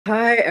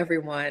Hi,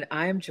 everyone.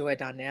 I'm Joy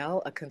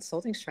Donnell, a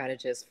consulting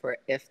strategist for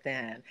If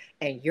Then,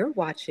 and you're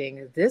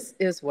watching This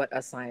Is What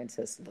a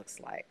Scientist Looks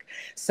Like.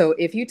 So,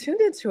 if you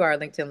tuned into our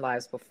LinkedIn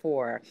Lives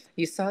before,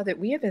 you saw that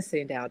we have been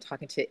sitting down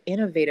talking to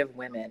innovative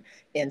women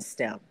in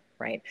STEM.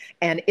 Right.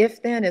 And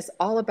If Then is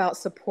all about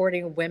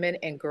supporting women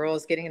and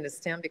girls getting into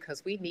STEM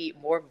because we need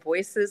more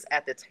voices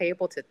at the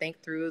table to think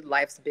through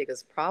life's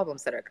biggest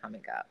problems that are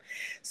coming up.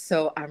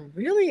 So I'm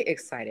really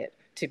excited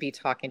to be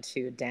talking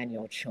to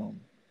Danielle Twum.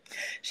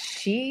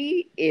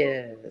 She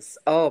is,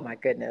 oh my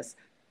goodness,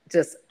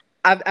 just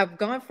I've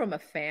gone from a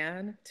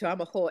fan to I'm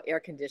a whole air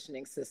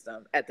conditioning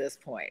system at this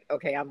point.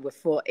 Okay, I'm with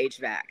full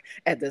HVAC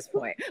at this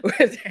point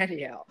with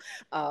Danielle.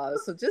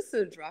 So just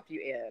to drop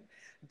you in,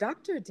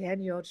 Dr.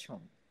 Danielle Twum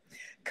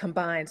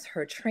combines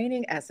her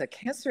training as a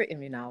cancer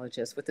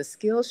immunologist with the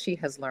skills she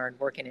has learned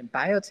working in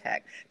biotech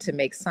to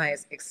make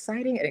science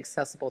exciting and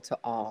accessible to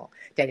all.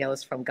 Danielle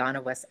is from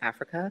Ghana, West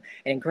Africa,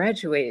 and in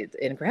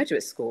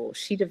graduate school,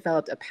 she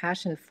developed a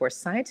passion for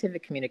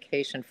scientific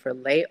communication for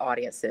lay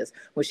audiences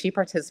when she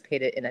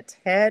participated in a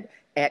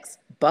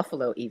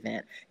TEDxBuffalo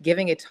event,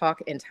 giving a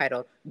talk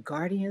entitled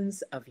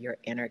Guardians of Your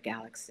Inner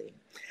Galaxy.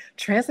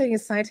 Translating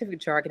scientific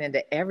jargon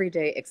into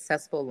everyday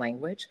accessible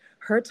language,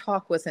 her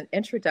talk was an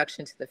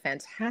introduction to the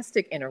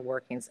fantastic inner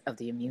workings of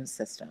the immune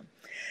system.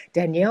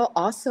 Danielle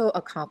also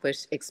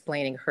accomplished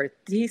explaining her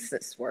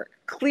thesis work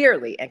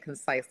clearly and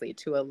concisely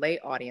to a lay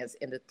audience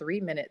in the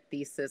 3-minute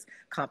thesis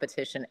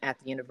competition at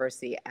the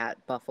University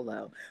at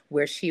Buffalo,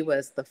 where she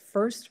was the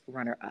first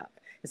runner up.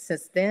 And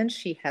since then,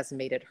 she has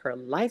made it her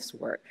life's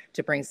work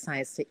to bring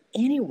science to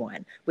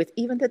anyone with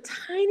even the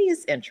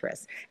tiniest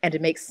interest and to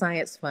make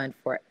science fun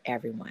for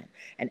everyone.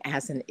 And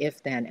as an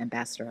If Then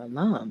Ambassador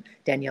alum,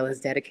 Danielle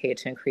is dedicated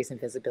to increasing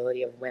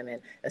visibility of women,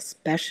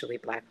 especially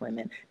Black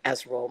women,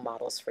 as role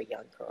models for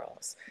young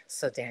girls.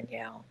 So,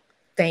 Danielle,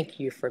 thank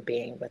you for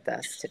being with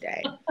us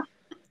today.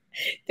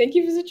 Thank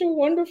you for such a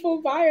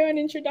wonderful bio and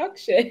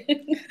introduction.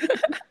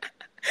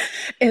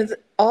 It's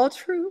all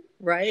true,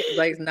 right?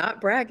 Like,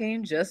 not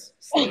bragging, just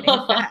stating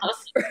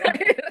facts,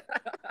 right?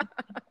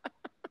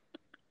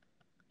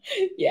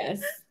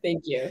 Yes,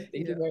 thank you. Thank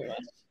you Yeah. very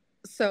much.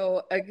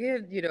 So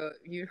again,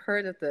 you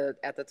heard at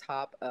the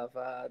top of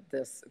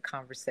this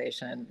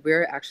conversation,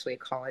 we're actually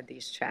calling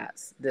these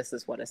chats. This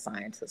is what a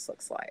scientist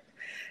looks like,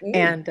 Mm.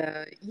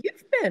 and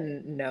you've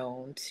been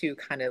known to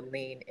kind of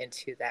lean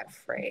into that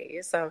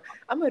phrase. So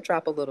I'm going to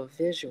drop a little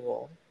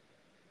visual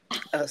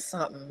of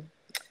something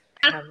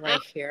I have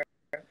right here,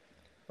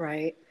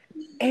 right?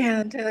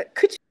 And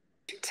could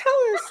you tell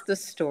us the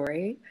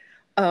story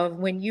of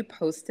when you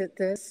posted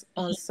this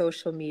on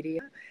social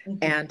media?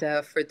 Mhm.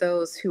 And for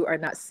those who are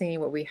not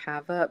seeing what we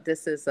have up,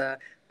 this is a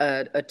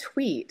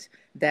tweet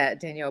that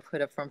Danielle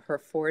put up from her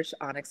Forged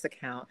Onyx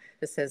account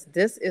that says,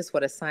 "This is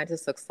what a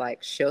scientist looks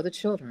like. Show the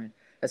children,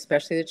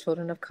 especially the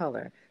children of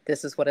color.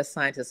 This is what a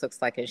scientist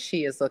looks like." And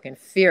she is looking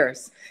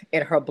fierce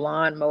in her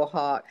blonde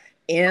mohawk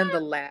in the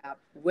lab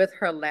with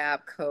her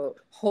lab coat,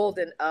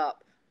 holding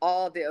up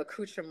all the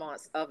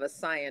accoutrements of a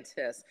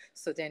scientist.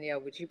 So Danielle,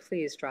 would you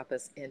please drop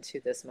us into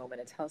this moment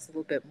and tell us a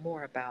little bit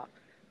more about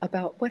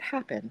what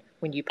happened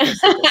when you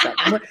posted this up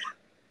and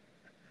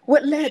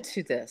what led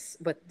to this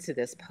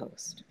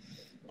post?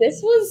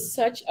 This was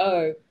such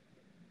a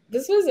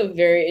this was a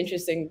very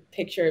interesting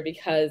picture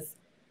because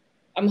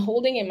I'm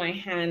holding in my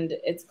hand.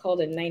 It's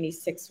called a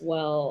 96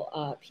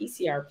 well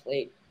PCR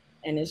plate,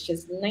 and it's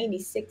just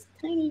 96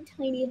 tiny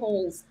tiny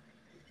holes.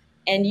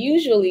 And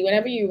usually,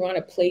 whenever you run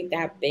a plate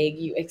that big,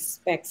 you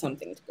expect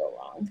something to go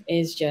wrong.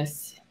 It's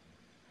just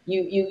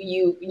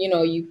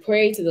you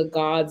pray to the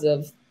gods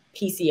of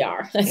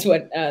PCR. That's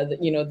what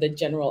the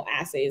general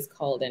assay is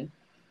called. And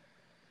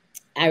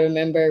I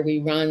remember we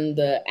run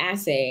the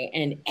assay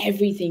and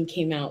everything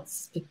came out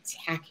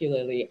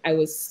spectacularly. I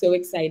was so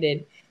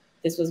excited.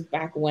 This was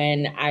back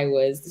when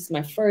this is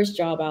my first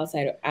job out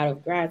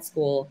of grad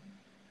school,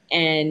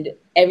 and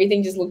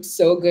everything just looked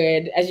so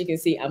good. As you can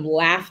see, I'm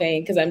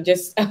laughing because I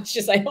was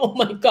just like, oh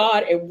my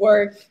God, it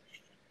worked.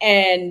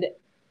 And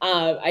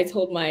I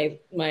told my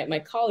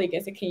colleague, I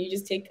said, can you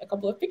just take a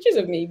couple of pictures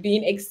of me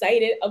being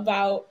excited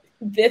about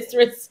this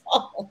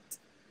result?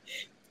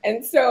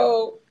 And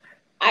so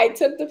I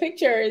took the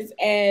pictures,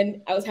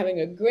 and I was having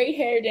a great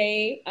hair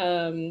day.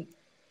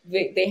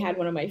 They had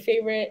one of my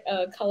favorite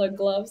colored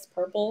gloves,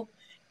 purple.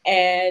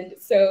 And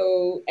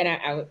so, and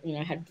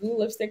I had blue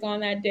lipstick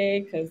on that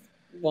day because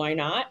why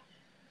not?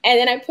 And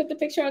then I put the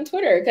picture on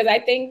Twitter because I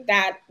think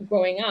that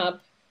growing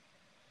up,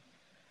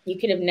 you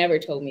could have never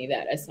told me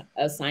that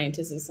a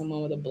scientist is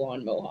someone with a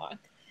blonde mohawk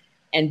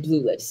and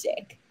blue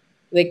lipstick.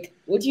 Like,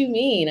 what do you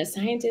mean? A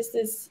scientist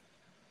is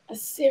a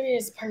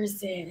serious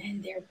person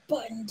and they're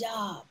buttoned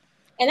up.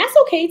 And that's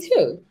okay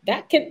too.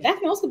 That can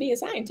also be a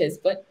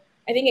scientist, but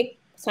I think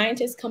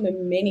scientists come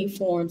in many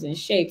forms and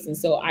shapes. And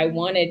so I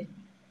wanted,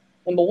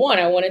 number one,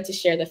 I wanted to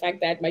share the fact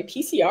that my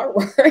PCR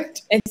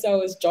worked. And so I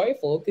was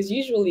joyful because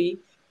usually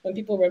when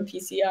people run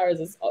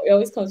PCRs, it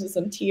always comes with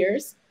some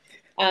tears.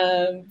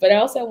 But I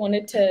also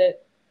wanted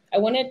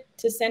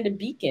to send a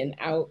beacon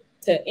out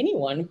to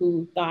anyone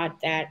who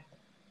thought that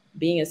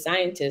being a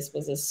scientist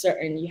was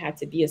you had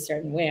to be a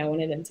certain way. I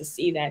wanted them to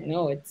see that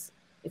no, it's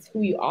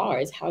who you are,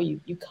 it's how you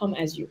come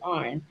as you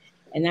are, and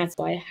that's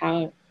why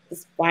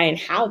and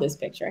how this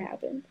picture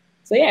happened.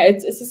 So yeah,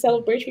 it's a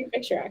celebratory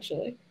picture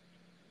actually.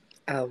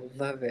 I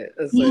love it.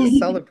 It's a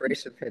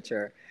celebration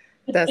picture.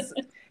 That's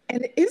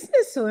and isn't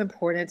it so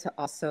important to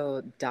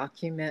also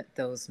document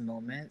those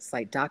moments,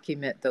 like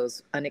document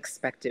those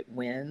unexpected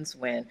wins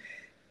when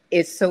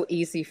it's so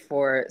easy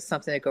for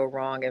something to go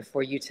wrong and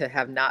for you to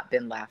have not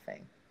been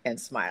laughing and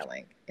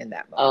smiling in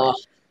that moment.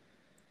 Oh,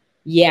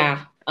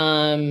 yeah.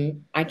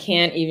 I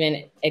can't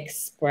even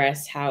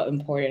express how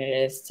important it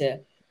is to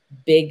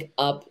big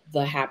up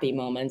the happy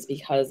moments,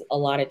 because a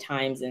lot of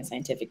times in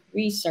scientific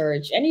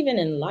research and even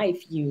in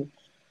life, you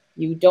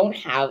don't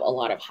have a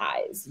lot of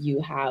highs.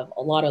 You have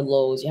a lot of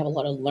lows. You have a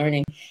lot of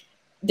learning.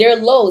 There are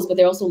lows, but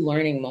they're also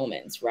learning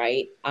moments,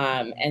 right?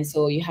 And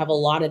so you have a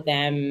lot of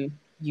them.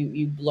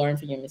 You learn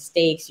from your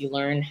mistakes. You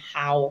learn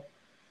how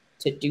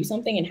to do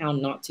something and how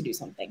not to do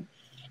something.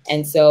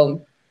 And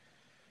so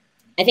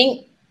I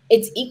think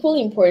it's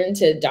equally important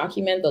to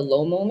document the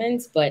low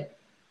moments, but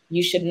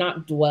you should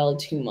not dwell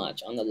too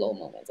much on the low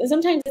moments. And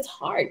sometimes it's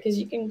hard because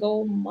you can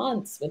go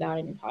months without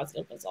any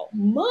positive result.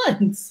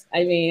 Months.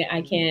 I mean,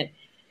 I can't.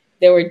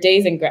 There were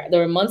there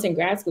were months in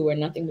grad school where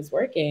nothing was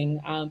working,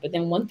 but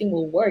then one thing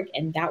will work,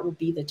 and that will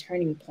be the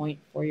turning point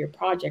for your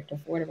project or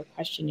for whatever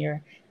question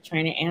you're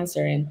trying to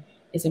answer. And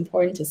it's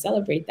important to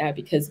celebrate that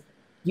because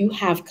you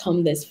have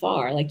come this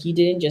far. Like, you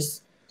didn't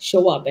just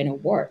show up and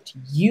it worked.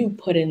 You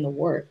put in the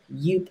work.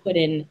 You put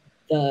in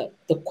the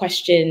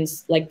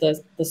questions, like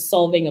the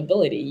solving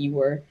ability. You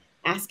were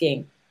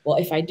asking, well,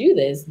 if I do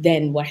this,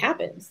 then what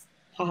happens?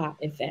 Haha,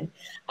 if then.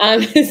 So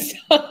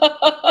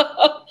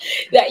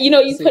that, you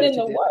See put in what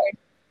you the did work.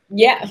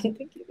 Yeah. Thank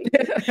you,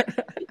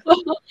 thank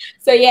you.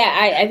 So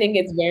yeah, I think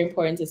it's very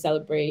important to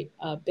celebrate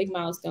big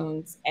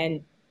milestones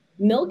and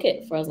milk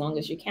it for as long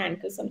as you can,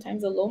 because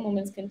sometimes the low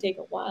moments can take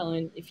a while,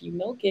 and if you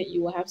milk it,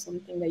 you will have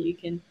something that you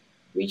can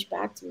reach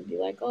back to and be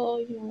like,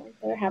 oh,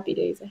 there are happy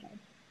days ahead.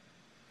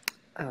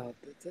 Oh,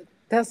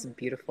 that's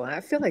beautiful.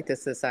 I feel like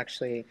this is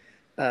actually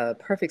a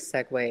perfect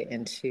segue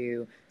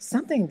into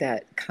something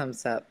that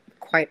comes up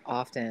quite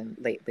often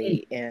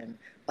lately in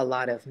a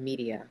lot of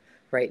media,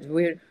 right?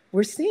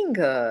 We're seeing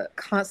a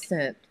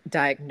constant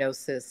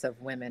diagnosis of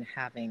women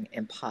having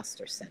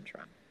imposter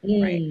syndrome,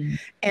 right? Mm.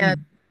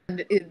 And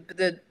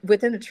Mm.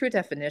 within the true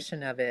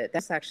definition of it,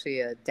 that's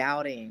actually a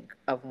doubting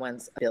of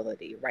one's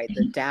ability, right?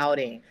 The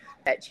doubting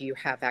that you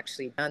have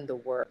actually done the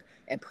work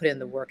and put in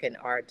the work and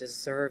are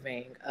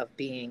deserving of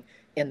being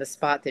in the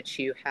spot that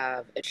you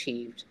have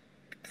achieved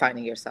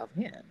finding yourself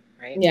in,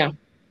 right? Yeah.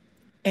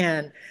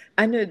 And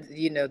I know,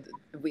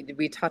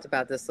 we talked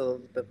about this a little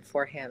bit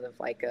beforehand of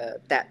like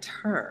that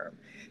term.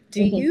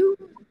 Do Mhm. you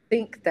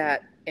think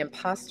that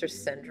imposter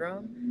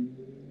syndrome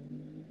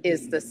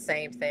is the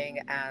same thing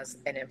as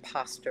an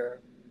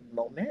imposter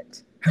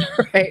moment,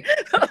 right?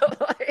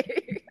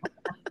 Like,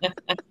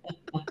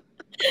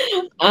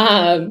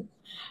 um,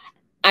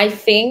 I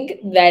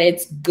think that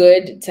it's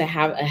good to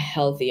have a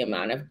healthy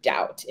amount of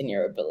doubt in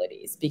your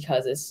abilities,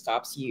 because it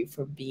stops you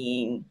from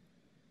being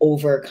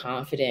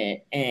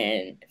overconfident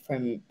and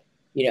from,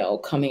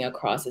 coming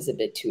across as a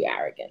bit too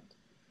arrogant.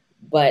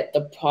 But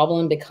the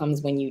problem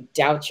becomes when you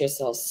doubt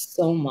yourself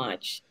so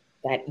much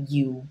that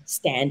you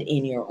stand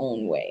in your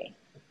own way.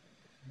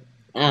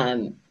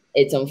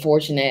 It's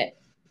unfortunate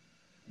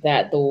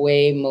that the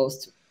way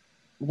most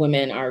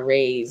women are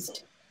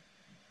raised,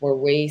 we're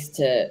raised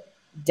to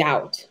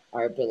doubt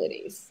our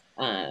abilities,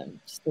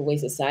 just the way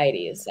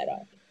society is set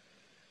up.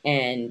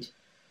 And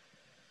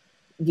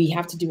we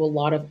have to do a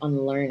lot of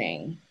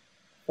unlearning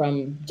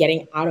from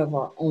getting out of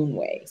our own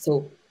way.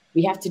 So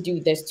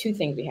there's two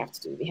things we have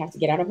to do. We have to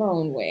get out of our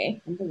own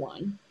way, number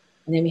one,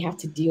 and then we have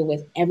to deal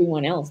with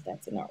everyone else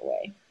that's in our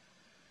way.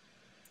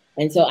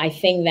 And so I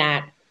think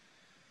that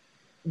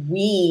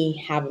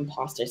we have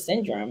imposter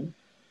syndrome.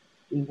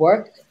 We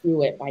work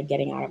through it by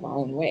getting out of our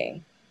own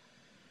way.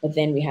 But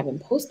then we have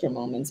imposter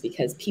moments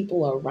because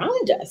people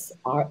around us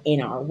are in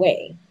our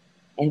way.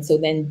 And so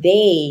then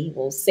they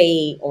will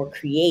say or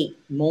create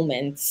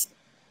moments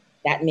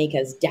that make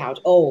us doubt,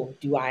 oh,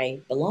 do I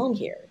belong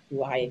here?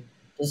 Do I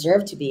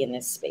deserve to be in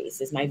this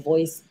space? Is my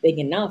voice big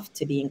enough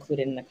to be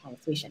included in the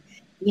conversation?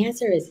 The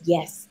answer is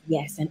yes,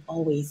 yes, and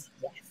always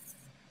yes.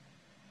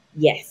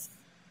 Yes,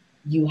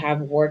 you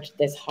have worked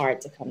this hard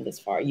to come this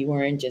far. You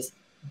weren't just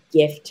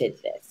gifted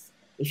this.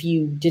 If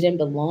you didn't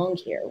belong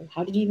here,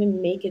 how did you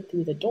even make it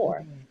through the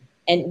door?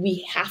 And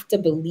we have to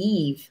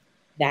believe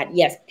that,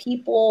 yes,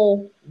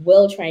 people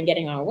will try and get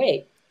in our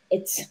way.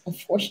 It's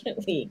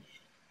unfortunately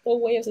the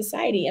way of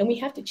society, and we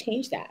have to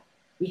change that.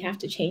 We have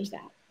to change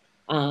that.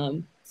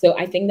 So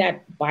I think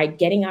that by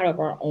getting out of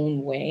our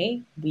own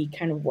way, we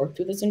kind of work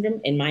through the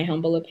syndrome, in my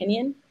humble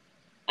opinion.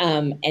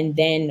 And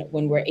then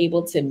when we're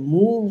able to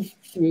move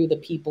through the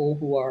people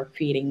who are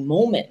creating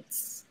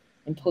moments,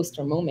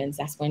 imposter moments,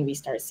 that's when we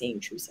start seeing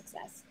true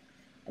success.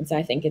 And so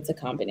I think it's a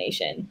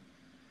combination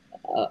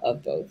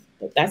of both.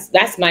 But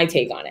that's my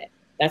take on it.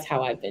 that's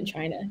how I've been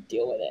trying to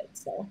deal with it.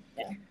 So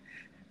yeah.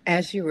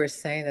 As you were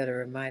saying that, it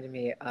reminded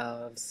me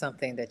of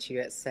something that you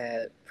had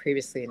said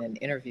previously in an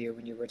interview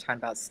when you were talking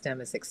about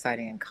STEM is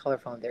exciting and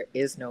colorful, and there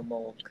is no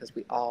mold because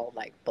we all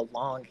like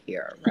belong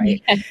here,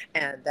 right?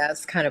 And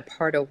that's kind of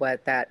part of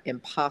what that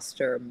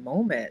imposter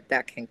moment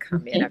that can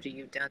come in after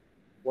you've done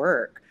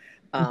work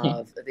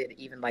of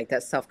even like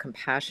that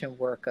self-compassion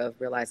work of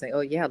realizing,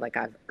 oh yeah, like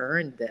I've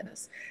earned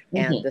this.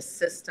 And the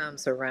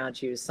systems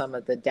around you, some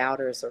of the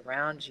doubters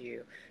around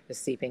you is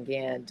seeping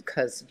in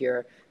because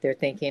they're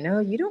thinking, oh,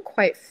 you don't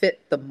quite fit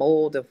the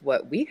mold of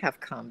what we have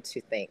come to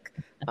think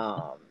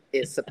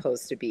is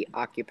supposed to be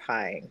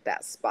occupying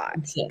that spot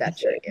that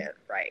you're Exactly. in,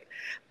 right?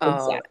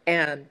 Exactly.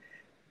 And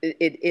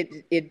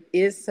it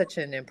is such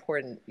an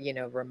important,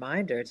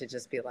 reminder to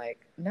just be like,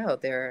 no,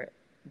 there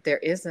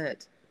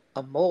isn't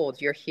a mold.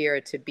 You're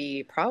here to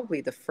be probably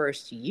the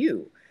first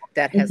you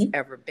that has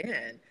ever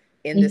been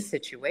in this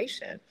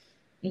situation.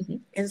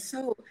 And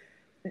so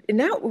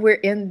now we're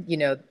in,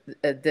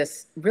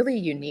 this really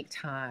unique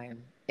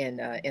time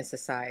in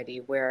society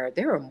where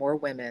there are more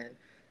women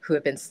who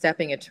have been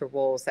stepping into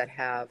roles that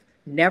have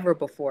never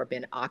before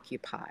been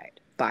occupied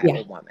by Yeah.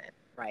 a woman,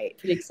 right?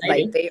 Pretty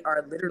Like exciting. they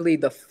are literally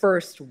the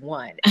first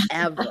one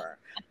ever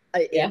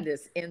Yeah. in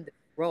this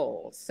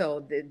role.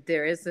 So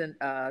there isn't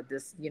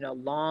this,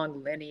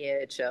 long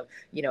lineage of,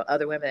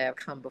 other women that have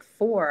come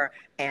before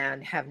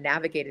and have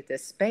navigated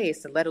this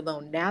space, and let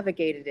alone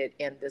navigated it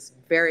in this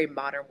very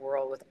modern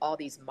world with all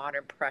these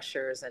modern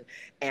pressures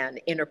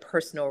and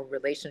interpersonal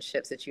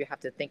relationships that you have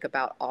to think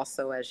about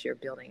also as you're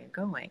building and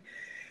going.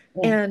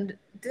 Yeah. And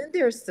then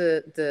there's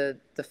the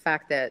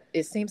fact that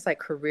it seems like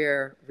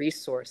career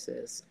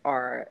resources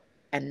are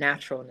a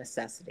natural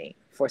necessity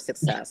for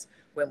success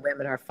when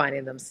women are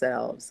finding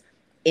themselves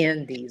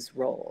in these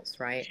roles,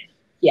 right?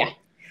 Yeah.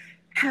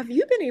 Have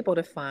you been able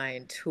to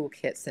find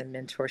toolkits and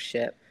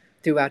mentorship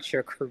throughout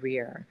your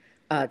career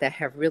that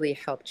have really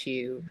helped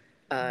you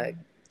uh,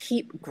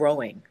 keep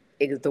growing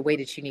the way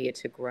that you needed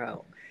to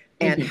grow?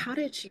 And hmm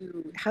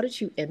how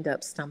did you end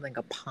up stumbling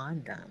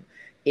upon them,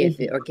 if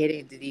hmm or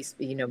getting to these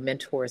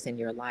mentors in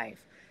your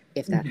life,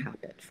 if that hmm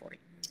happened for you?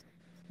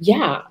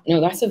 Yeah, no,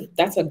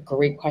 that's a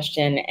great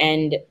question.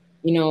 And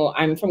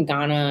I'm from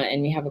Ghana,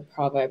 and we have a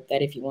proverb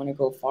that if you want to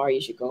go far,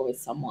 you should go with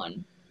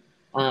someone.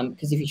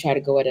 Because if you try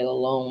to go at it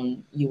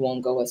alone, you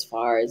won't go as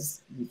far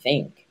as you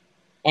think.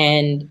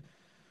 And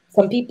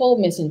some people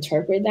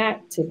misinterpret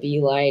that to be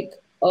like,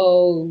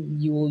 oh,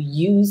 you will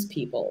use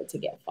people to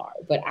get far.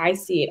 But I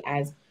see it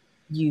as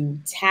you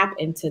tap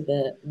into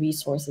the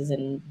resources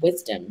and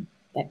wisdom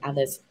that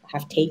others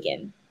have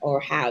taken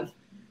or have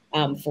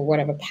for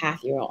whatever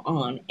path you're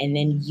on, and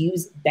then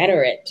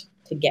better it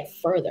to get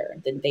further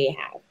than they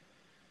have,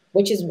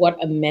 which is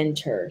what a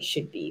mentor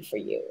should be for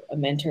you. A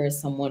mentor is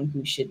someone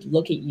who should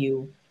look at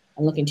you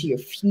and look into your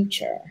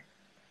future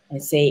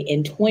and say,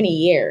 in 20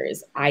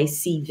 years, I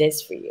see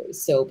this for you.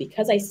 So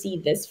because I see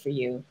this for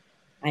you,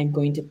 I'm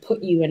going to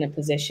put you in a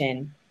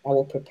position that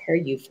will prepare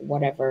you for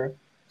whatever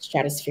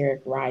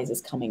stratospheric rise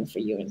is coming for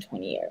you in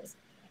 20 years.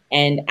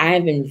 And I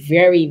have been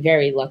very,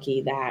 very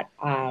lucky that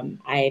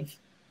I've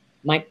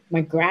my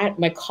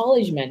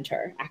college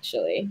mentor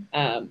actually.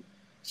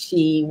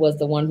 She was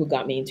the one who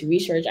got me into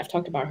research. I've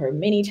talked about her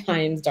many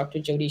times, Dr.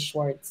 Jody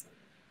Schwartz.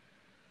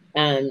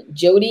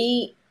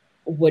 Jody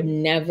would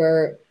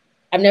never,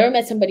 I've never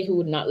met somebody who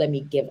would not let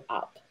me give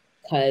up,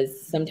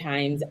 because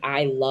sometimes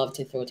I love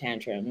to throw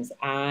tantrums.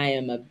 I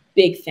am a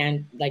big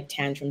fan, like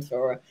tantrum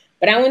thrower,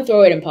 but I won't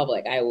throw it in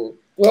public. I will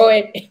throw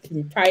it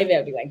in private.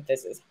 I'll be like,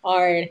 this is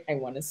hard. I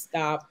want to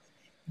stop.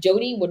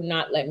 Jody would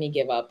not let me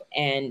give up.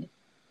 And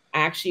I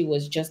actually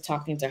was just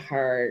talking to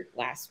her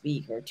last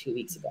week or 2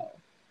 weeks ago.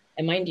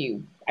 And mind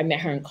you, I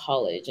met her in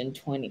college in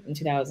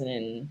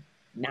 2009.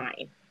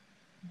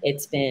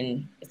 It's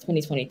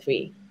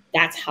 2023.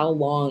 That's how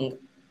long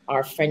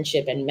our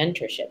friendship and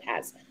mentorship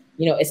has.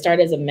 It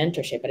started as a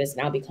mentorship, but it's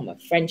now become a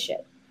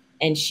friendship.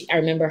 And I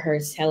remember her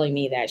telling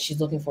me that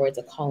she's looking forward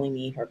to calling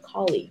me her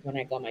colleague when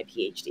I got my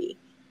PhD.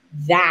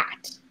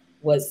 That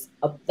was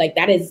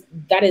that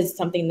is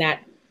something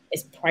that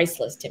is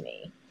priceless to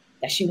me.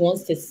 That she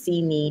wants to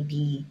see me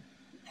be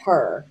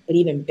her, but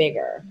even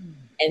bigger.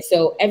 And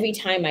so every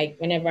time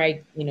whenever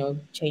I,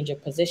 change a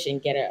position,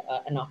 get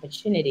an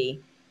opportunity,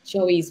 she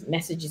always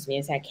messages me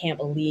and says, I can't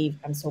believe,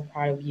 I'm so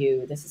proud of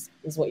you. This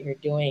is what you're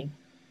doing.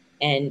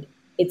 And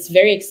it's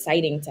very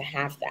exciting to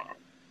have that.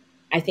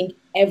 I think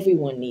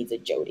everyone needs a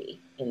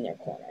Jody in their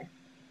corner.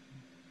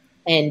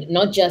 And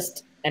not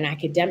just an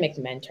academic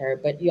mentor,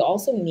 but you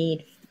also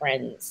need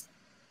friends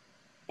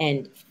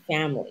and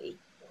family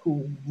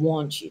who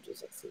want you to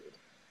succeed.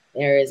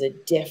 There is a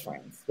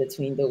difference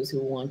between those who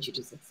want you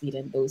to succeed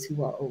and those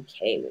who are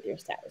okay with your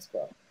status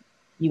quo.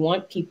 You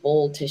want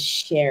people to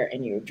share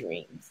in your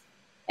dreams.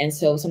 And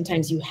so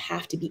sometimes you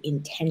have to be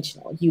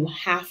intentional. You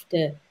have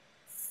to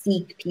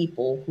seek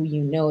people who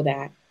you know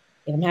that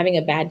if I'm having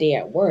a bad day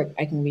at work,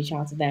 I can reach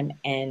out to them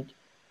and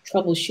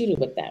troubleshoot it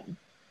with them.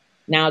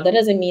 Now, that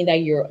doesn't mean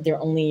that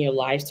they're only in your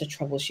lives to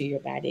troubleshoot your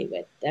bad day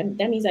with.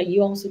 That means that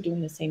you also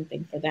doing the same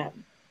thing for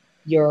them.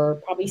 You're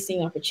probably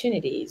seeing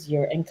opportunities.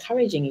 You're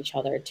encouraging each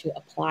other to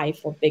apply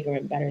for bigger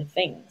and better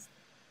things.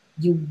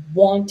 You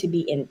want to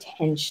be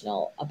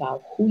intentional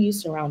about who you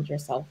surround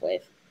yourself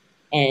with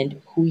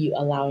and who you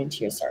allow into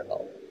your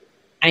circle.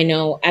 I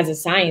know as a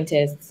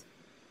scientist,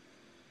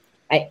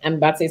 I'm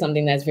about to say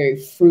something that's very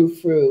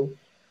frou-frou,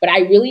 but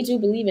I really do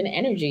believe in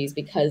energies,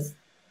 because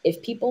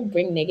if people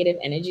bring negative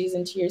energies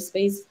into your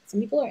space, some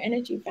people are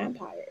energy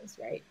vampires,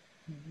 right?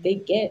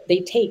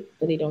 They take,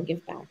 but they don't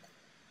give back.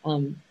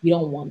 You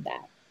don't want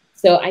that.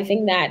 So I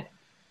think that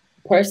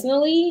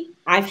personally,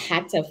 I've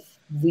had to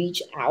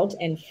reach out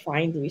and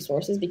find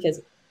resources,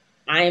 because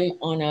I'm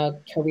on a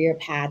career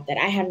path that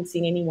I haven't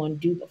seen anyone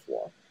do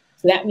before.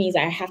 So that means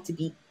I have to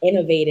be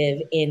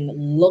innovative in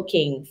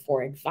looking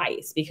for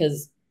advice,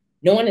 because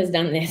no one has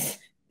done this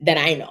that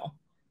I know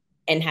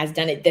and has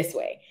done it this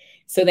way.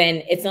 So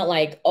then it's not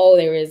like, oh,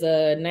 there is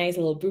a nice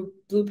little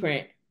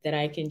blueprint that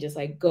I can just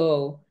like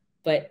go.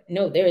 But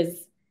no, there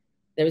is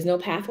no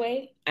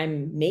pathway.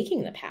 I'm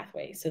making the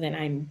pathway. So then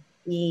I'm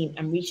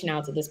reaching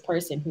out to this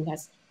person who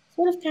has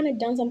sort of kind of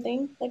done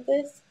something like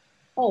this.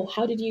 Oh,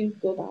 how did you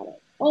go about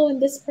it? Oh,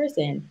 and this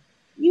person,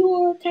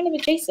 you're kind of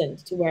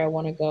adjacent to where I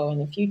want to go in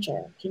the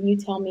future. Can you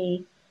tell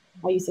me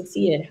how you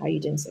succeeded, how you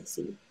didn't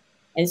succeed?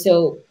 And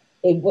so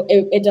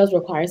it does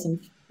require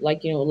some,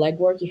 like,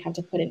 legwork. You have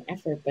to put in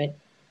effort, but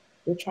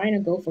we're trying to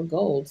go for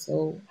gold.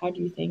 So how do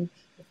you think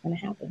it's going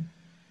to happen?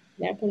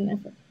 Yeah, put in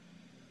effort.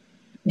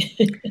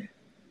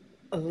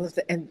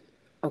 And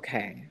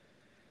okay,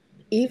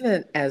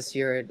 even as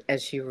you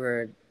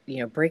were,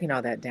 breaking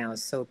all that down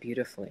so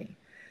beautifully,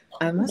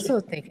 I'm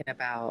also thinking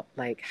about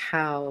like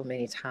how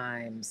many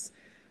times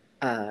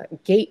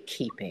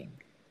gatekeeping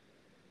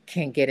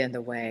can get in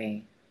the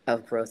way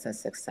of growth and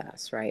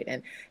success, right?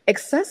 And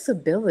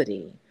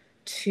accessibility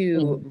to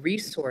Mm-hmm.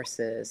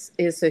 resources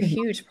is a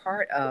huge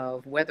part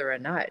of whether or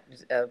not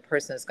a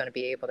person is going to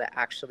be able to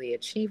actually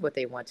achieve what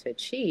they want to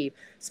achieve,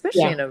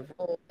 especially Yeah. in a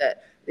role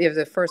that they're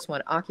the first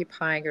one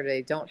occupying, or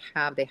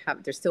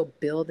they're still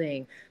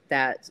building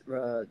that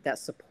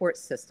support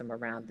system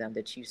around them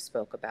that you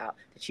spoke about,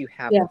 that you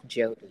have Yeah. with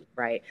Jody,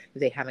 right?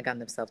 They haven't gotten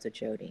themselves to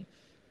Jody.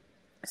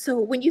 So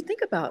when you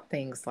think about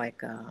things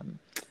like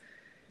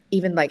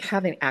even like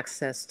having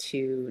access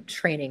to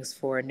trainings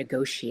for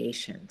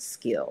negotiation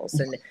skills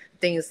and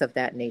things of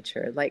that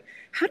nature. Like,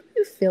 how do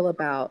you feel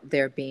about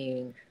there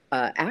being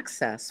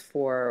access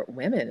for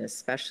women,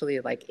 especially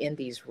like in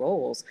these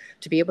roles,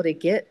 to be able to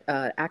get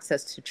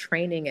access to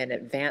training and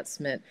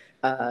advancement,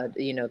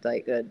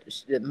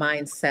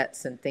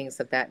 mindsets and things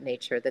of that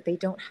nature that they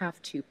don't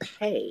have to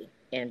pay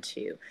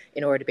into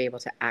in order to be able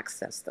to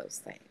access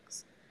those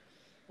things?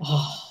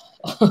 Oh,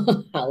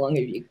 how long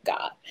have you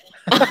got?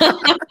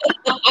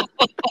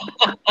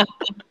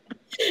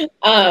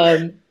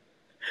 um,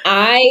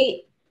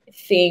 I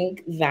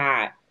think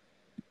that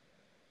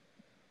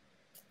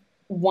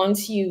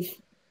once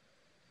you've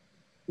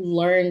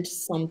learned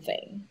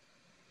something,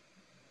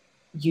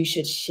 you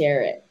should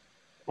share it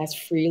as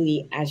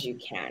freely as you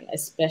can,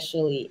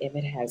 especially if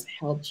it has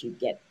helped you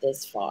get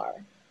this far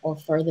or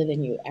further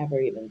than you ever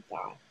even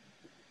thought.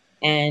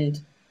 And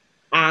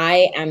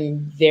I am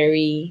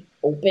very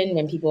open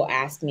when people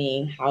ask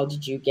me, how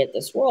did you get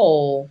this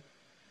role?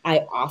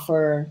 I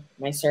offer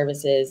my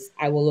services.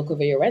 I will look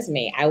over your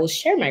resume. I will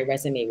share my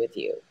resume with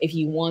you. If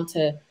you want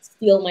to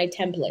steal my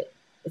template,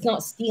 it's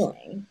not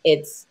stealing,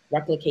 it's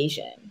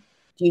replication.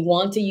 Do you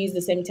want to use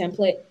the same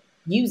template?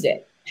 Use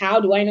it. How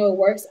do I know it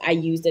works? I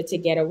used it to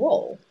get a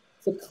role.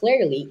 So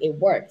clearly it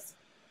works.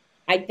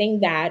 I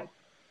think that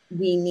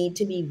we need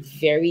to be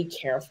very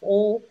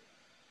careful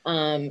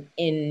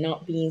in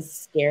not being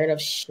scared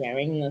of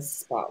sharing the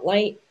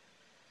spotlight,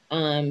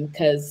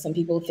 because some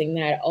people think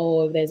that,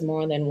 oh, there's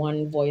more than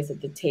one voice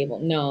at the table.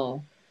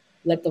 No,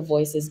 let the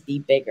voices be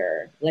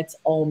bigger. Let's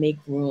all make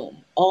room.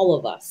 All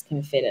of us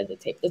can fit at the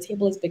table. The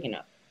table is big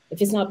enough.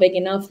 If it's not big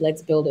enough,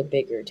 let's build a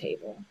bigger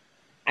table.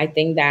 I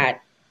think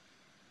that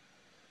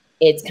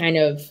it's kind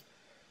of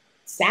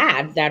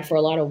sad that for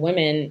a lot of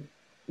women,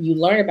 you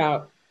learn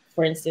about,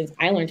 for instance,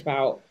 I learned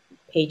about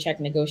paycheck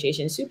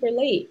negotiation super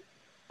late.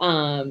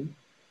 And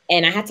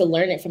I had to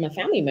learn it from a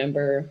family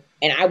member.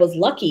 And I was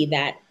lucky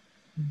that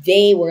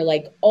they were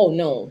like, oh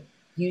no,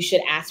 you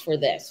should ask for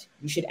this.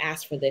 You should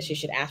ask for this. You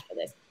should ask for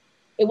this.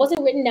 It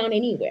wasn't written down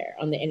anywhere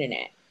on the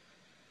internet.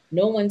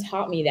 No one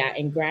taught me that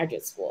in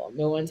graduate school.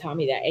 No one taught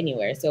me that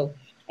anywhere. So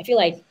I feel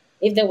like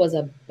if there was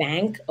a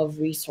bank of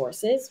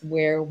resources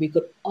where we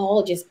could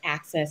all just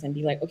access and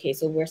be like, okay,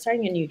 so we're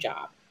starting a new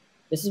job.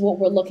 This is what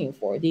we're looking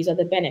for. These are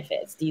the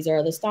benefits. These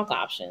are the stock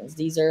options.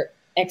 These are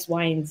X,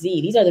 Y, and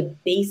Z. These are the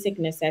basic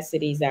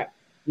necessities that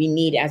we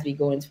need as we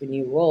go into a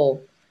new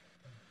role.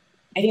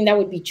 I think that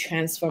would be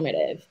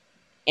transformative,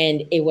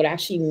 and it would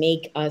actually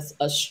make us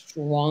a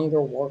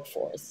stronger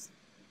workforce,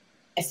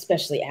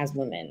 especially as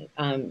women.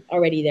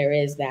 Already there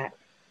is that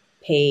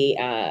pay,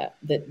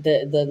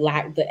 the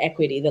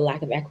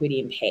lack of equity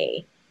in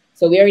pay.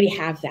 So we already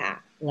have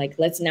that. Like,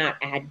 let's not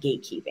add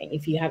gatekeeping.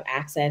 If you have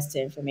access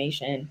to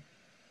information,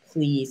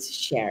 please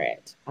share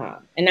it.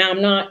 And now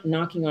I'm not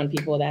knocking on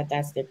people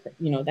that's their,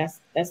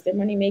 that's their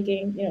money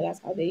making, that's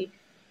how they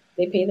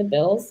pay the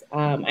bills.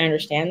 I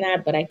understand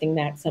that, but I think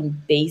that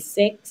some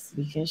basics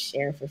we can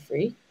share for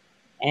free.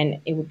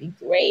 And it would be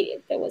great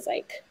if there was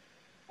like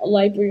a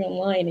library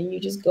online and you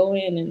just go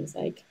in and it's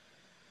like,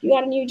 you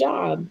got a new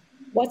job.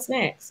 What's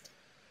next?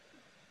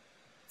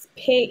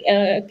 Pay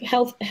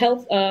health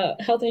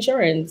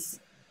insurance.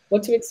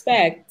 What to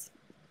expect?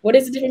 What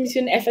is the difference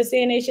between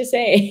FSA and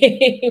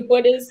HSA?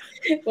 what is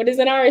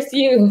an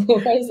RSU?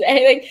 What is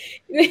like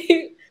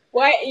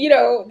why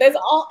there's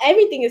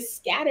everything is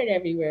scattered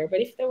everywhere.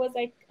 But if there was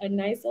like a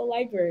nice little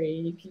library,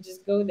 you can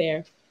just go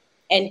there,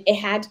 and it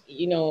had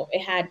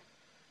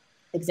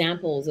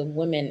examples of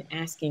women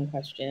asking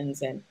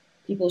questions and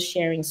people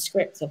sharing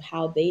scripts of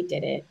how they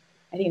did it.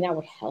 I think that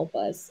would help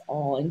us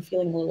all in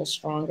feeling a little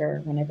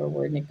stronger whenever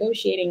we're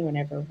negotiating,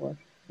 whenever we're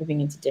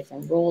moving into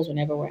different roles,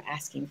 whenever we're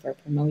asking for a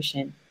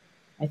promotion.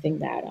 I think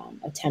that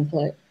a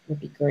template would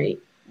be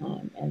great,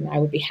 and I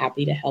would be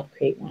happy to help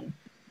create one.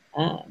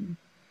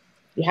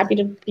 Be happy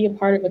to be a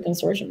part of a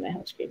consortium that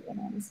helps create one,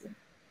 honestly.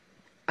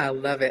 I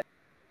love it.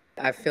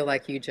 I feel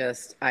like you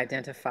just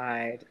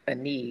identified a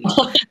need.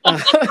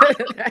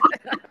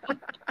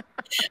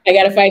 I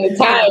gotta find the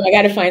time. I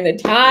gotta find the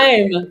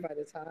time.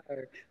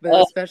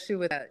 But especially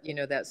with that,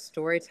 that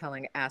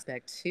storytelling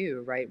aspect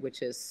too, right?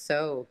 Which is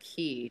so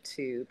key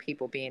to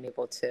people being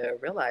able to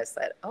realize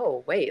that,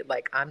 oh, wait,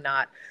 like I'm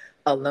not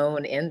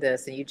alone in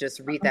this. And you just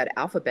read that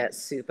alphabet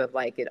soup of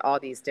like all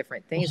these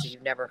different things that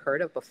you've never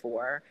heard of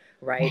before,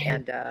 right?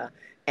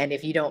 And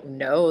if you don't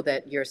know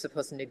that you're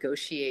supposed to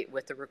negotiate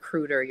with the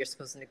recruiter, you're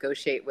supposed to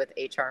negotiate with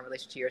HR in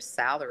relation to your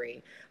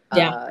salary.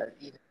 Yeah.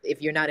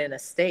 If you're not in a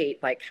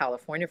state like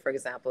California, for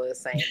example, is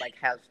saying like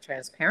have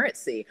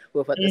transparency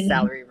with what the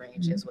salary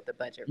range is, what the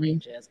budget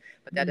range is,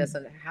 but that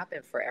doesn't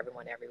happen for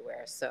everyone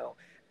everywhere. So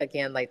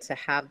again, like to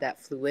have that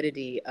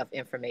fluidity of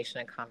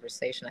information and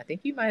conversation, I think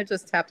you might have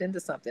just tapped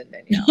into something,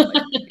 Danielle.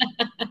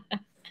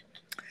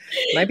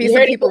 Might be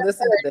some people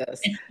listening to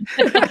this.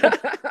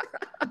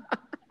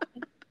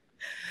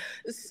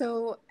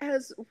 So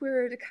as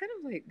we're kind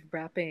of like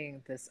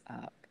wrapping this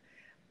up,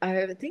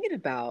 I'm thinking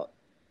about,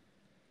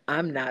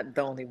 I'm not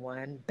the only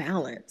one,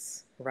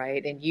 balance,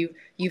 right? And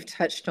you've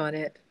touched on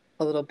it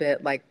a little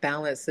bit. Like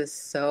balance is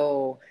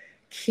so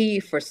key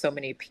for so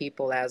many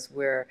people as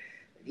we're,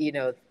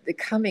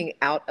 coming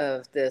out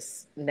of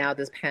this, now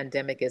this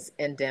pandemic is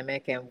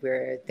endemic and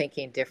we're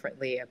thinking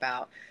differently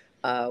about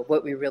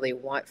what we really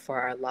want for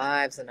our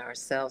lives and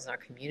ourselves and our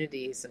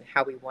communities and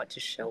how we want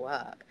to show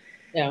up.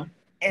 Yeah.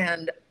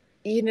 And,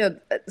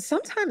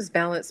 sometimes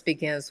balance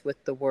begins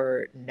with the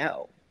word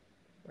no,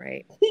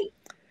 right?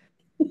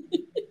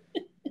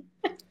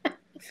 I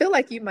feel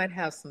like you might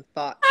have some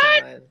thoughts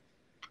on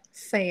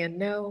saying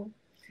no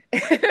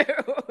and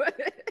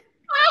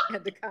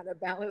the kind of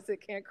balance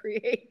it can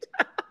create.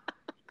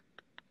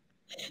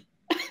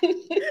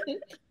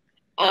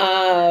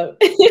 I'm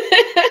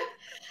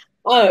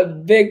a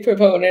big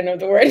proponent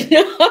of the word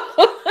no.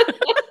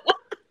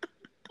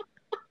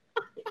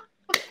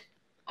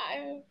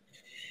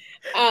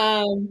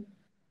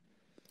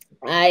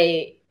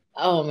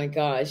 Oh my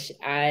gosh,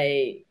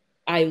 I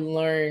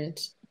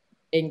learned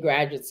in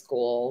graduate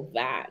school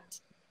that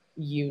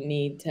you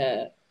need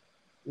to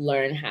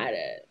learn how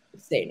to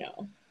say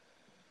no.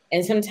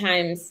 And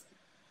sometimes,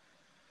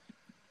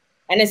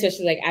 and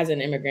especially like as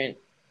an immigrant,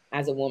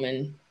 as a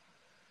woman,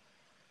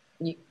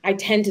 I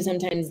tend to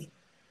sometimes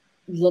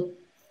look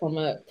from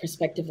a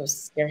perspective of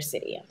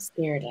scarcity. I'm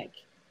scared, like,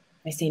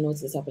 if I say no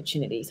to this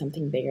opportunity,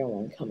 something bigger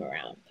won't come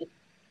around. But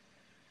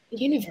the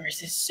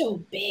universe is so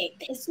big,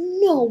 there's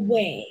no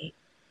way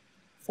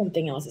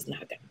something else is not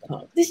going to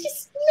come. There's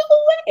just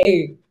no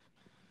way.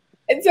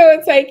 And so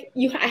it's like,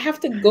 I have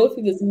to go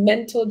through this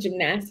mental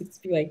gymnastics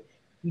to be like,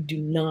 you do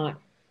not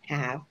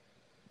have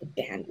the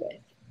bandwidth.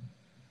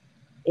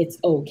 It's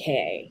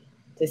okay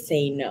to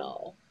say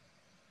no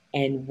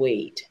and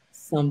wait.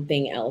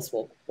 Something else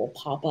will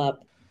pop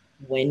up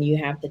when you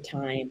have the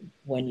time,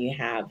 when you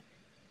have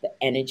the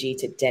energy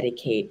to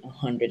dedicate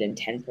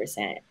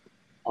 110%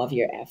 of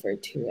your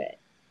effort to it.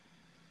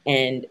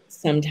 And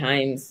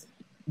sometimes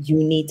you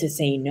need to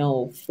say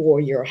no for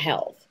your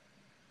health.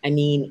 I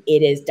mean,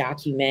 it is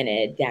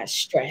documented that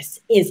stress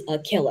is a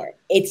killer.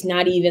 It's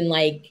not even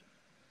like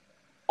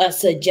a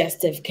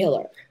suggestive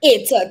killer.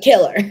 It's a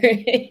killer.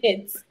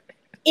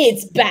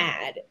 It's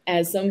bad.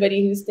 As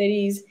somebody who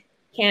studies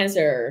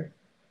cancer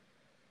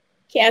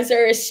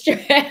is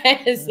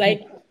stress.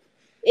 Like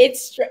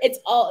it's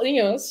all,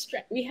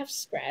 we have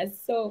stress.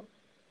 So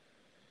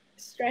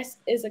stress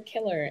is a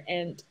killer.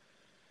 And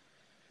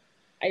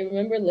I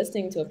remember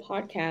listening to a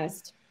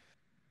podcast,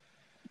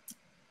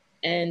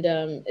 and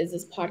is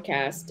this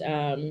podcast,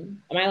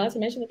 am I allowed to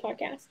mention the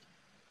podcast?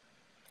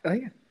 Oh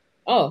yeah.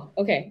 Oh,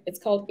 okay. It's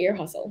called Ear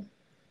Hustle.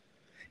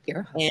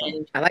 Ear Hustle.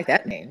 And I like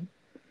that name.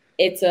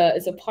 It's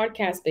a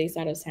podcast based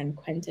out of San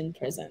Quentin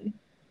prison.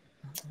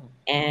 Oh.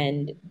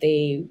 And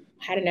they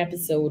had an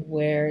episode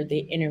where they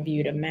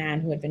interviewed a man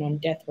who had been on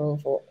death row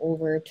for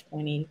over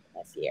 20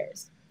 plus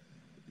years.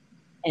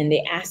 And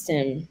they asked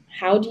him,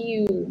 how do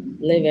you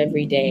live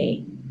every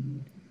day?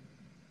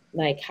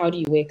 Like, how do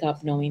you wake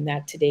up knowing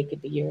that today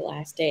could be your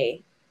last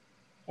day?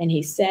 And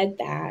he said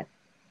that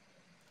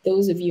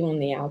those of you on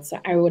the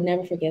outside, I would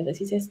never forget this.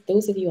 He says,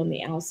 those of you on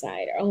the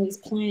outside are always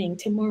planning,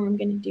 tomorrow I'm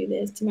going to do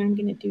this, tomorrow I'm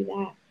going to do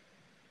that.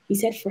 He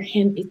said, for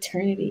him,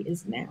 eternity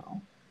is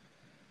now.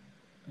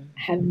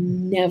 I have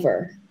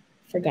never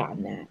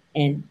forgotten that.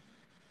 And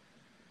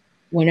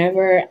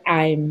whenever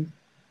I'm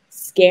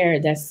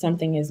scared that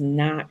something is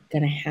not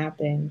going to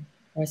happen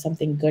or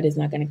something good is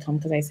not going to come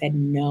because I said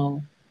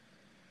no,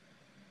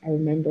 I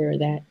remember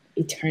that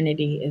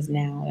eternity is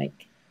now.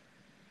 Like,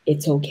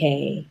 it's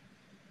okay.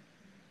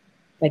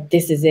 Like,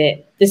 this is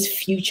it. This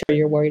future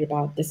you're worried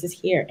about, this is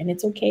here. And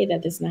it's okay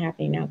that this is not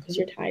happening now because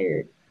you're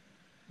tired.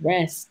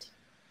 Rest.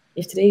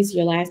 If today's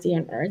your last day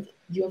on earth,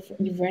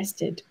 you've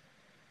rested.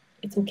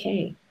 It's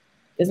okay.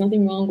 There's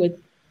nothing wrong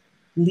with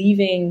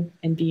leaving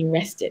and being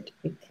rested.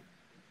 Like,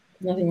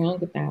 there's nothing wrong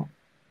with that.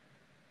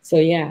 So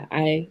yeah,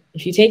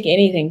 if you take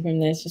anything from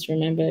this, just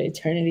remember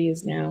eternity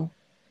is now.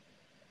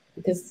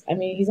 Because I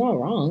mean, he's not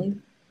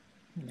wrong.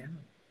 No.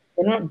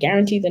 We're not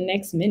guaranteed the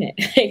next minute.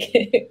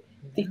 Like,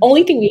 the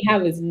only thing we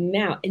have is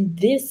now, and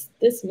this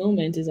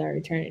moment is our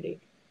eternity.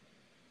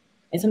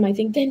 And some might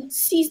think, then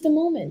seize the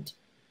moment,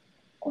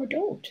 or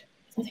don't.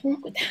 There's nothing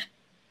wrong with that.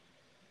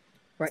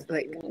 Right,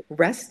 like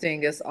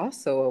resting is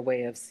also a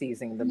way of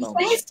seizing the moment.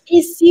 Rest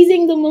is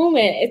seizing the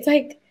moment. It's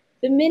like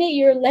the minute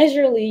you're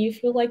leisurely, you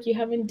feel like you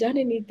haven't done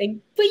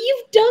anything, but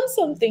you've done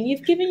something.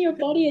 You've given your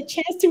body a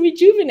chance to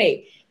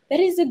rejuvenate. That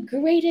is the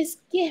greatest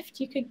gift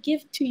you could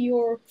give to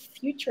your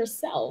future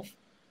self,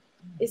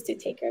 is to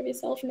take care of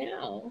yourself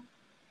now.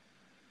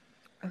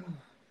 Oh,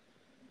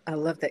 I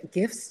love that.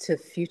 Gifts to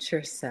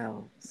future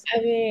selves. I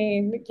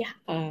mean,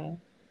 yeah,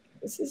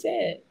 this is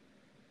it.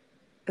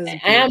 It's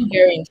I am beautiful.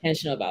 very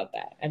intentional about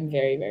that. I'm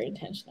very, very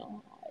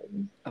intentional.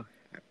 Okay.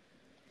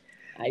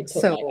 I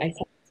So, my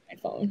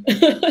phone.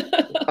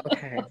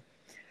 okay.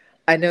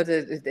 I know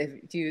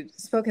that you've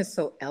spoken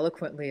so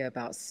eloquently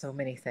about so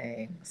many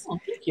things, Oh,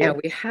 thank and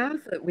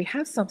you. we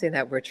have something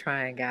that we're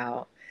trying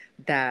out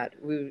that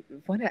we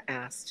want to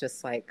ask,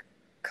 just like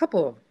a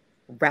couple of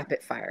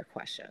rapid fire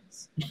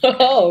questions. Okay.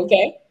 Oh,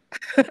 okay.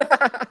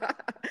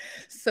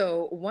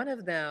 So one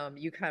of them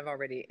you kind of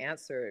already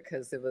answered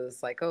because it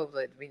was like, oh,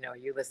 but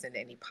you listen to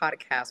any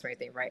podcast or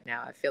anything right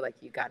now. I feel like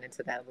you got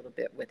into that a little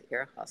bit with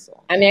Ear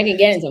Hustle. I mean, I can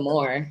get into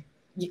more.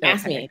 You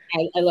ask Okay.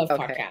 me. I love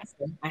Okay. podcasts.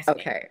 So ask me.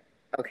 Okay.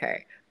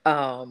 Okay.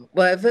 Well,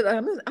 if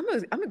I'm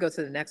gonna go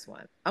to the next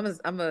one. I'm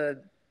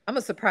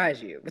gonna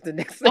surprise you with the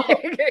next Oh,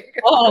 thing.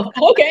 oh,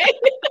 okay.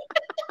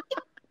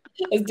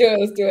 Let's do it.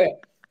 Let's do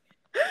it.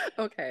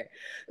 Okay.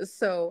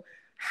 So,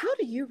 how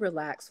do you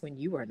relax when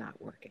you are not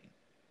working?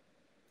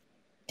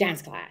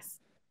 Dance class.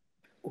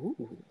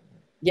 Ooh.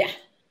 Yeah.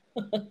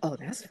 Oh,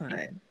 that's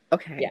fun.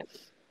 Okay. Yeah.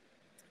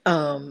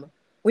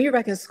 When you're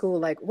back in school,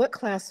 like what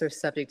class or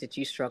subject did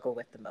you struggle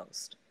with the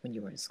most when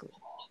you were in school?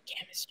 Oh,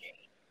 chemistry.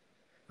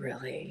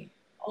 Really?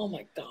 Oh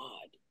my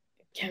God.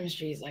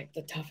 Chemistry is like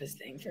the toughest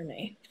thing for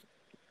me.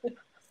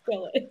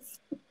 Still is.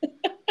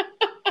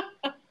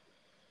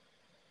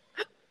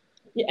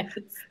 Yes.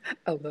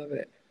 I love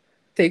it.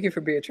 Thank you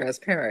for being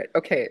transparent.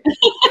 Okay.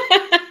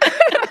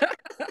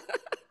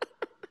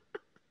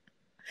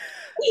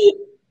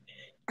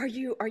 Are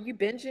you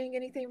binging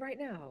anything right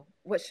now?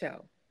 What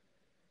show?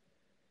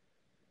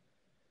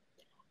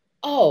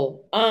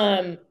 Oh,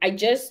 I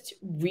just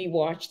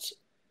rewatched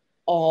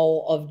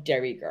all of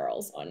Derry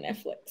Girls on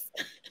Netflix.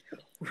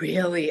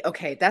 Really?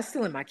 Okay, that's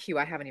still in my queue.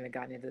 I haven't even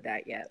gotten into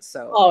that yet.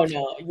 So Oh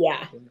no,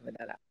 yeah. I'm moving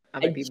that up. I'm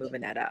I gonna be just,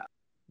 moving that up.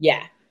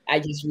 yeah, I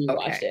just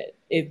rewatched Okay.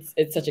 it.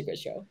 It's such a good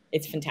show.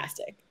 It's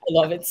fantastic. I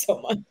love I, it so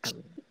I, much.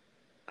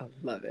 I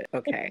love it.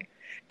 Okay.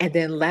 And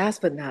then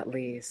last but not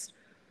least,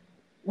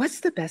 what's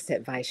the best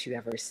advice you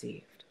ever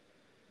received?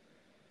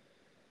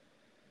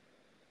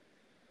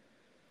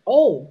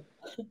 Oh,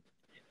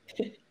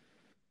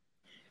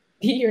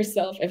 be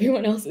yourself.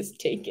 Everyone else is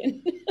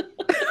taken.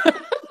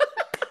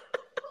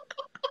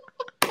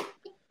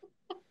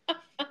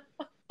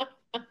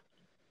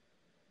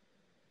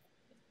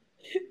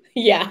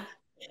 Yeah,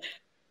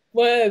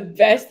 one of the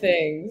best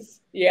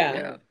things. Yeah,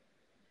 Yeah.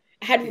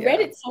 I had read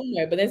Yeah. it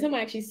somewhere, but then someone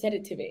actually said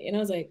it to me, and I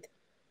was like,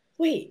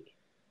 "Wait,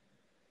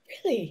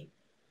 really?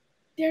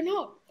 They're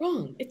not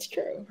wrong. It's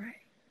true." Right.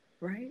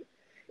 Right.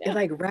 It Yeah,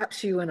 like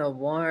wraps you in a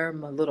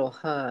warm little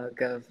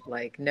hug of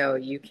like, no,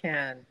 you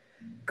can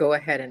go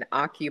ahead and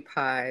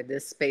occupy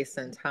this space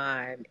and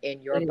time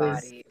in your it is.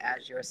 body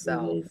as It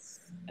yourself. is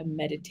a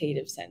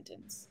meditative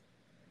sentence.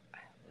 I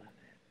love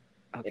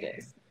it. It Okay.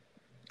 is.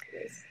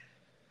 It is.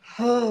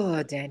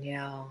 Oh,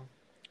 Danielle,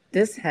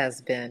 this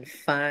has been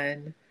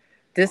fun.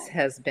 This Oh,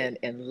 has thank been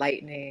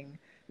enlightening.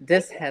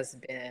 This you. has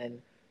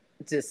been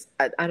just,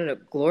 I don't know,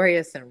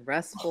 glorious and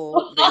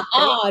restfully. Thank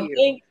you.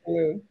 Thank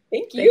you.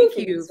 Thank you Thank for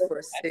being you so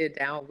for sitting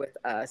down with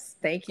us.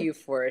 Thank you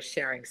for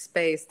sharing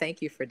space.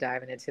 Thank you for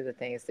diving into the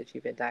things that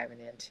you've been diving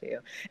into.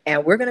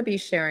 And we're going to be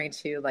sharing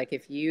too, like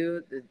if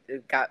you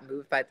got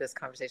moved by this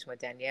conversation with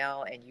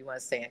Danielle and you want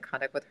to stay in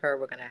contact with her,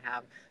 we're going to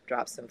have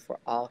drops them for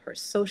all her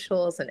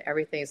socials and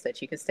everything so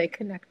that you can stay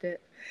connected.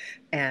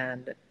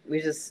 And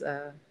we just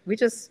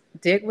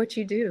dig what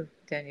you do,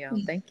 Danielle.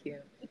 Thank you.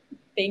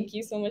 Thank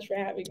you so much for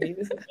having me.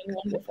 This has been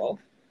wonderful.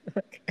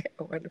 Okay,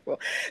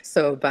 wonderful.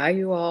 So, bye,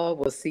 you all.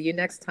 We'll see you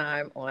next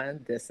time on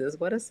This Is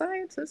What a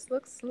Scientist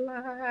Looks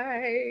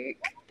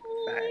Like.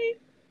 Bye.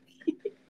 Bye.